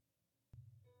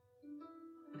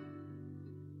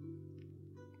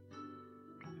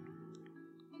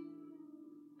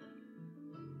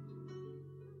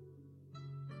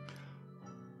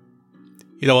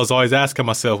I was always asking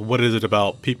myself, what is it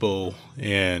about people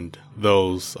and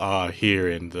those here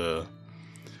in the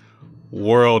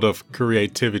world of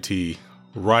creativity,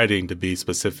 writing to be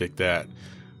specific, that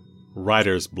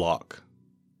writer's block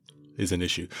is an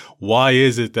issue? Why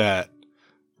is it that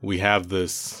we have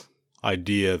this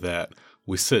idea that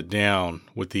we sit down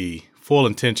with the full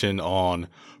intention on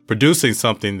producing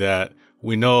something that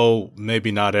we know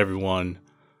maybe not everyone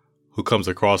who comes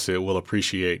across it will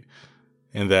appreciate,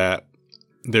 and that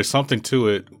there's something to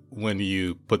it when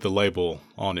you put the label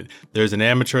on it? There's an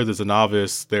amateur, there's a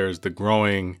novice, there's the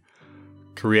growing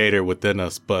creator within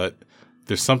us, but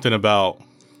there's something about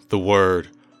the word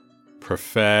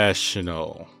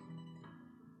professional.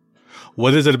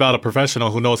 What is it about a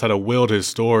professional who knows how to wield his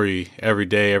story every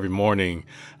day, every morning,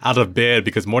 out of bed?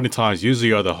 Because morning times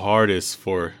usually are the hardest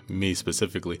for me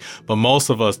specifically. But most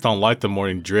of us don't like the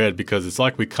morning dread because it's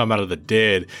like we come out of the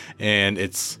dead and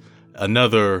it's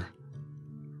another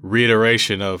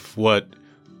reiteration of what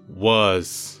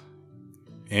was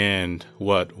and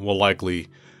what will likely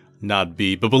not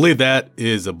be. But believe that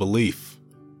is a belief.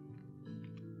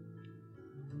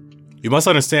 You must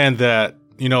understand that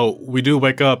we do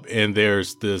wake up and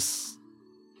there's this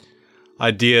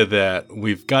idea that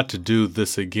we've got to do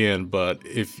this again. But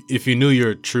if you knew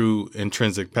your true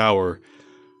intrinsic power,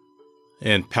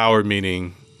 and power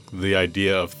meaning the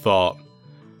idea of thought,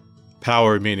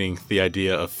 power meaning the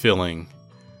idea of feeling,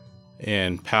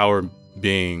 and power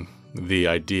being the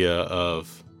idea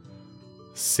of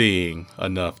seeing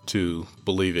enough to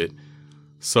believe it.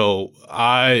 So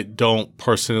I don't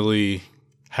personally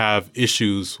have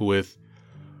issues with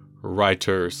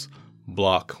writer's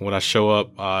block. When I show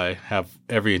up, I have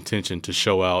every intention to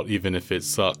show out, even if it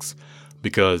sucks,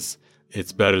 because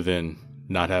it's better than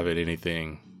not having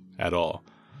anything at all.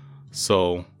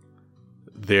 So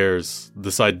there's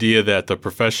this idea that the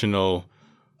professional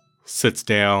sits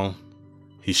down,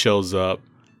 he shows up,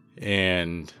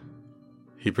 and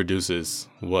he produces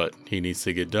what he needs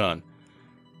to get done.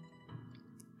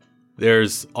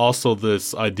 There's also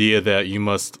this idea that you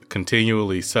must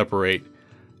continually separate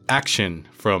action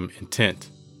from intent.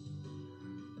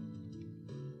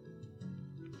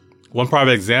 One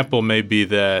private example may be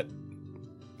that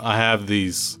I have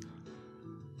these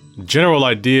general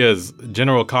ideas,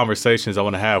 general conversations I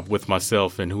want to have with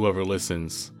myself and whoever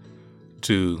listens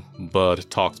to Bud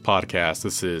Talks podcast.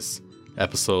 This is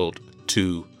episode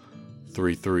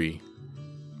 233,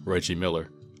 Reggie Miller.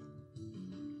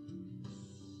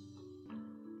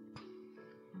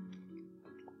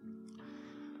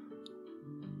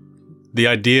 The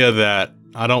idea that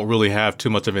I don't really have too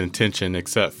much of an intention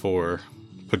except for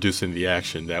producing the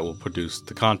action that will produce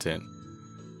the content.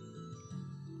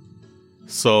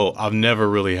 So I've never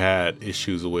really had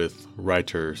issues with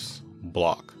writer's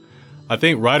block. I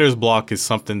think writer's block is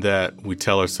something that we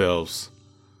tell ourselves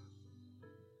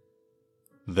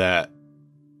is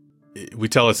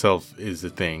the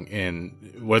thing. And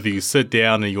whether you sit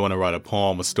down and you want to write a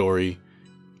poem, a story,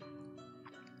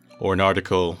 or an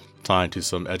article tying to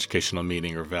some educational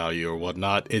meaning or value or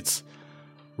whatnot, it's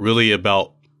really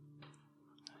about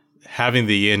having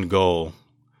the end goal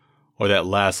or that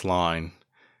last line,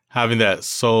 having that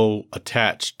so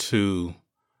attached to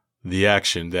the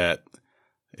action that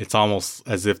it's almost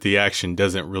as if the action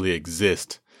doesn't really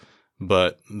exist,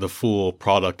 but the full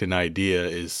product and idea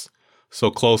is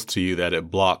so close to you that it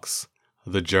blocks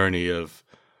the journey of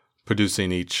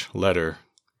producing each letter,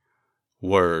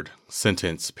 word,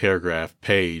 sentence, paragraph,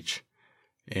 page,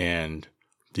 and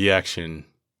the action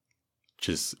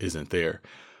just isn't there.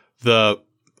 The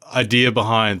idea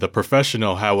behind the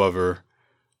professional, however,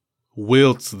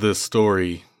 wields this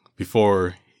story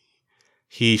before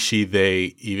he, she,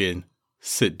 they even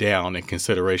sit down in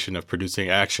consideration of producing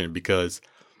action, because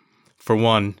for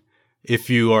one,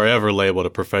 if you are ever labeled a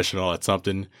professional at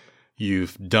something,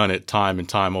 you've done it time and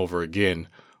time over again,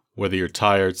 whether you're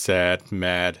tired, sad,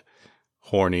 mad,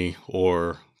 horny,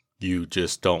 or you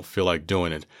just don't feel like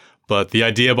doing it. But the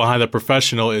idea behind the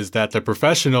professional is that the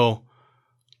professional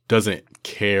doesn't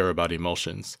care about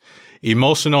emotions.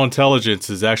 Emotional intelligence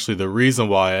is actually the reason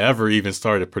why I ever even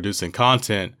started producing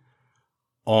content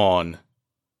on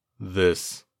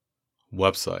this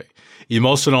website.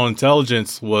 Emotional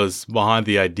intelligence was behind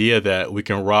the idea that we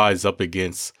can rise up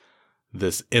against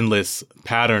this endless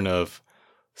pattern of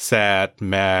sad,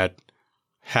 mad,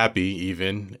 happy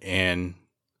even, and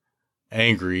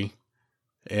angry.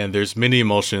 And there's many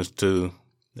emotions to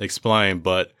explain,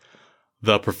 but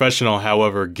the professional,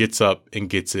 however, gets up and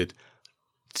gets it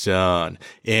done.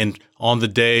 And on the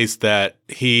days that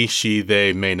he, she,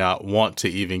 they may not want to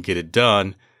even get it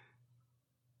done,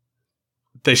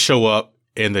 they show up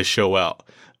and they show out.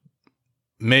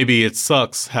 maybe it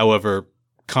sucks. However,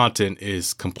 content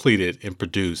is completed and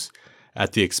produced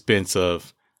at the expense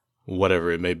of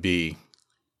whatever it may be,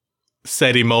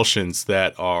 said emotions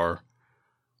that are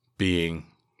being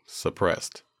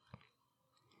suppressed.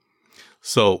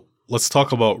 So let's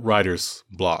talk about writer's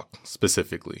block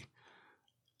specifically.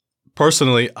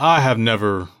 Personally, I have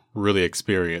never really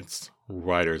experienced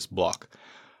writer's block.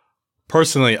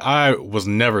 Personally, I was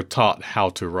never taught how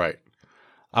to write.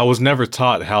 I was never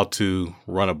taught how to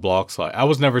run a blog site. I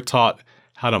was never taught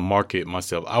how to market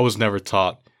myself. I was never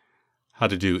taught how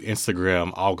to do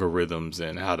Instagram algorithms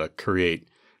and how to create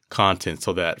content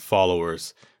so that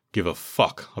followers give a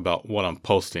fuck about what I'm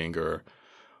posting, or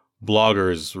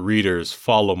bloggers, readers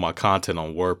follow my content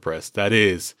on WordPress. That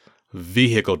is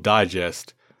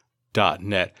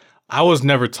vehicledigest.net. I was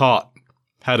never taught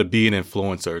how to be an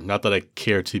influencer. Not that I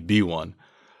care to be one.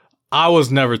 I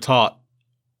was never taught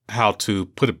how to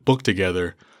put a book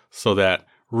together so that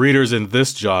readers in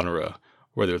this genre,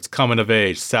 whether it's coming of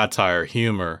age, satire,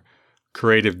 humor,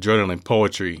 creative journaling,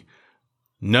 poetry,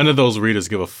 none of those readers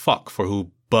give a fuck for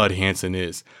who Bud Hanson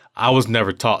is. I was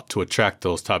never taught to attract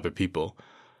those type of people.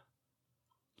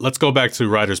 Let's go back to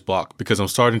writer's block because I'm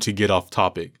starting to get off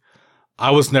topic.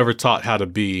 I was never taught how to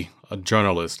be a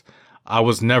journalist. I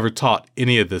was never taught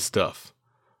any of this stuff.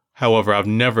 However, I've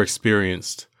never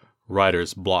experienced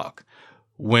writer's block.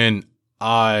 When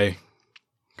I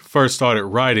first started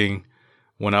writing,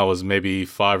 when I was maybe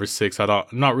 5 or 6, I'm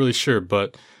not really sure,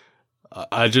 but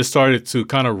I just started to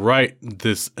kind of write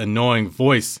this annoying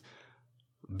voice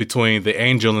between the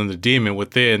angel and the demon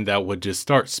within that would just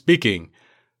start speaking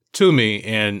to me,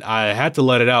 and I had to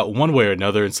let it out one way or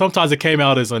another. And sometimes it came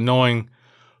out as annoying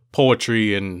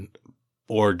poetry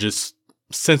or just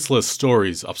senseless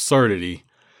stories, absurdity.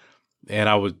 And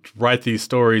I would write these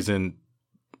stories and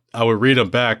I would read them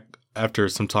back after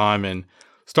some time and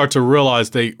start to realize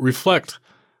they reflect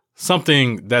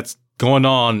something that's going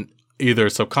on either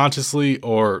subconsciously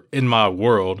or in my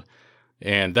world.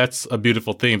 And that's a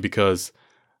beautiful thing because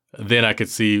then I could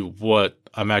see what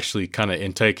I'm actually kind of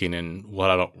intaking and what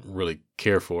I don't really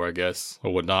care for, I guess,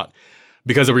 or whatnot,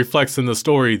 because it reflects in the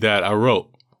story that I wrote.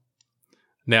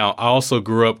 Now, I also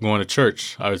grew up going to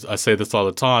church. I say this all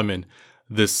the time, and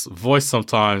this voice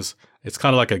sometimes, it's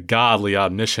kind of like a godly,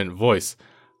 omniscient voice.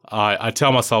 I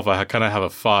tell myself I kind of have a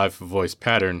 5-voice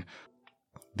pattern.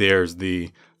 There's there's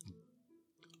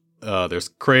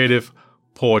creative,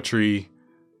 poetry.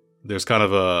 There's kind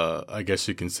of I guess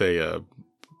you can say a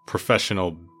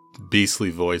professional,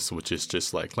 beastly voice, which is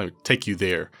just like, let me take you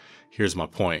there. Here's my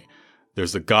point.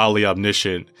 There's the godly,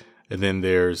 omniscient, and then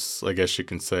there's, I guess you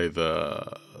can say,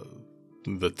 the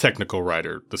technical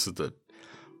writer. This is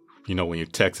when you're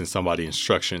texting somebody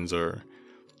instructions or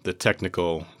the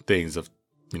technical things of,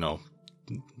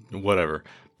 whatever,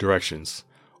 directions,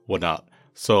 whatnot.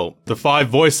 So the 5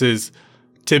 voices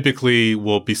typically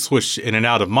will be switched in and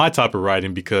out of my type of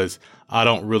writing because I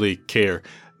don't really care.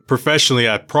 Professionally,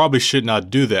 I probably should not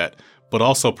do that, but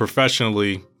also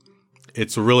professionally,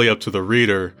 it's really up to the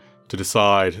reader to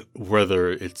decide whether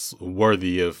it's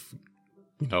worthy of,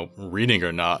 reading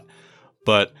or not.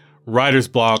 But writer's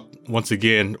block, once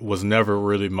again, was never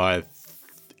really my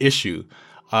issue.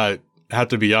 I have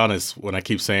to be honest, when I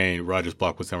keep saying writer's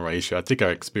block was never my issue, I think I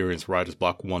experienced writer's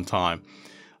block one time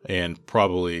and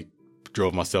probably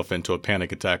drove myself into a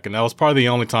panic attack. And that was probably the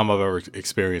only time I've ever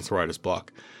experienced writer's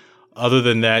block. Other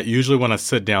than that, usually when I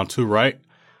sit down to write,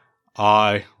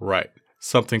 I write.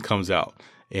 Something comes out.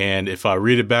 And if I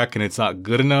read it back and it's not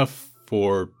good enough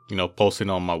for, posting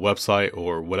on my website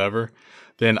or whatever,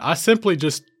 then I simply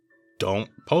just don't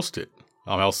post it.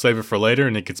 I'll save it for later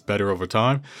and it gets better over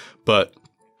time. But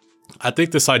I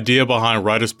think this idea behind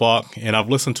writer's block, and I've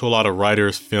listened to a lot of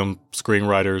writers, film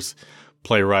screenwriters,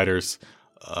 playwriters,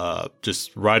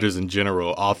 just writers in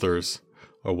general, authors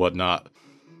or whatnot,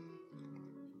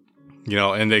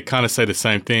 and they kind of say the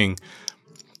same thing.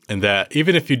 And that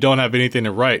even if you don't have anything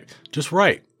to write, just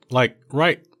write. Like,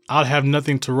 write. I have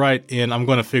nothing to write, and I'm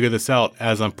going to figure this out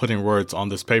as I'm putting words on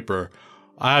this paper.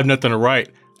 I have nothing to write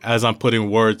as I'm putting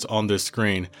words on this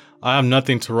screen. I have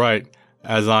nothing to write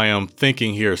as I am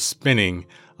thinking here, spinning.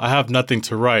 I have nothing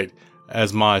to write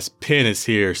as my pen is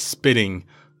here, spitting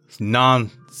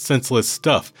nonsenseless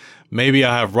stuff. Maybe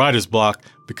I have writer's block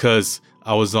because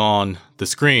I was on the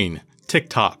screen,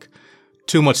 TikTok,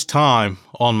 too much time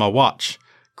on my watch.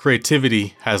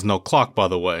 Creativity has no clock, by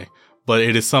the way, but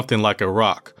it is something like a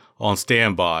rock on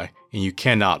standby, and you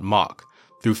cannot mock.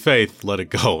 Through faith, let it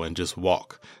go and just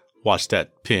walk. Watch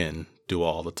that pen do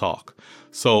all the talk.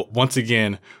 So once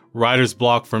again, writer's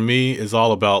block for me is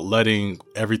all about letting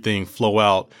everything flow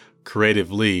out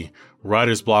creatively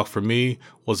Writer's block for me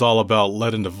was all about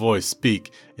letting the voice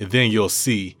speak, and then you'll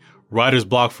see. Writer's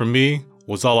block for me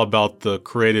was all about the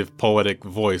creative, poetic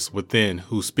voice within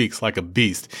who speaks like a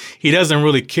beast. He doesn't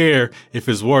really care if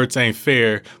his words ain't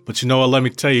fair, but you know what? Let me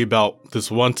tell you about this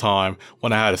one time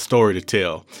when I had a story to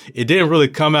tell. It didn't really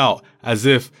come out as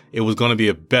if it was going to be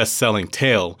a best-selling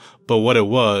tale, but what it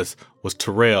was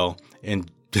Terrell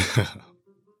and...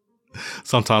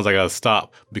 Sometimes I gotta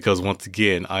stop because once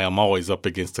again, I am always up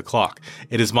against the clock.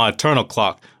 It is my eternal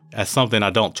clock as something I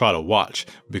don't try to watch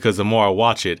because the more I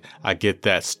watch it, I get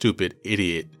that stupid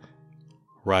idiot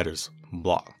writer's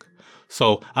block.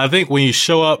 So I think when you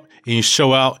show up and you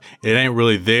show out, it ain't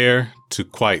really there to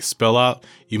quite spell out.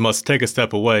 You must take a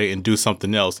step away and do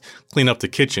something else. Clean up the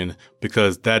kitchen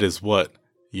because that is what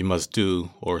you must do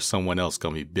or someone else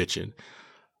gonna be bitching.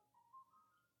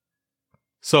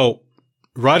 So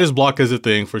writer's block is a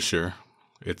thing for sure.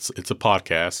 It's a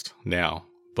podcast now,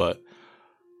 but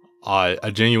I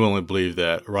genuinely believe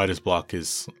that writer's block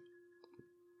is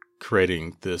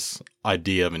creating this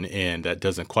idea of an end that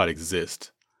doesn't quite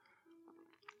exist.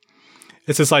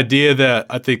 It's this idea that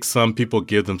I think some people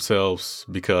give themselves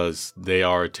because they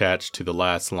are attached to the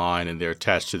last line and they're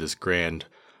attached to this grand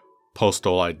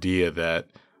postal idea that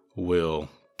will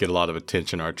get a lot of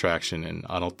attention or attraction. And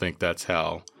I don't think that's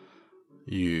how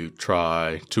you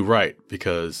try to write,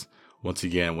 because once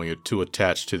again, when you're too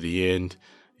attached to the end,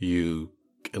 you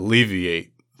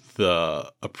alleviate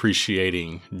the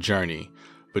appreciating journey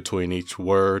between each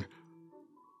word,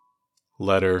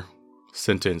 letter,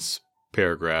 sentence,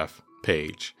 paragraph,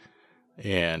 page.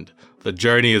 And the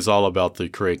journey is all about the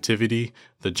creativity.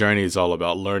 The journey is all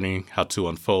about learning how to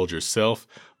unfold yourself,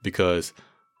 because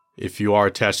if you are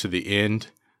attached to the end,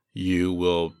 you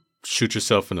will shoot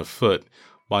yourself in the foot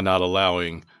by not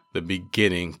allowing the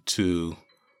beginning to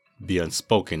be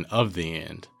unspoken of the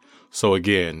end. So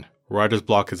again, writer's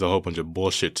block is a whole bunch of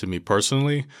bullshit to me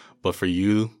personally, but for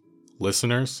you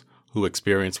listeners who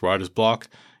experience writer's block,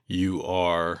 you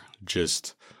are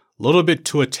just a little bit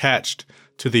too attached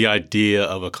to the idea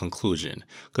of a conclusion,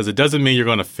 because it doesn't mean you're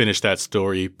going to finish that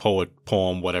story,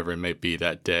 poem, whatever it may be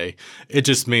that day. It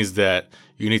just means that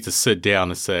you need to sit down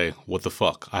and say, what the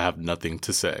fuck? I have nothing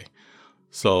to say.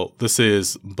 So this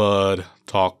is Bud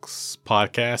Talks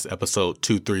Podcast, episode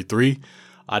 233.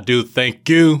 I do thank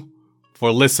you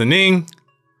for listening.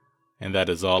 And that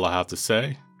is all I have to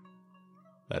say.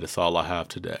 That is all I have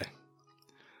today.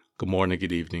 Good morning,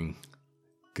 good evening,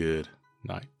 good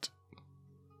night.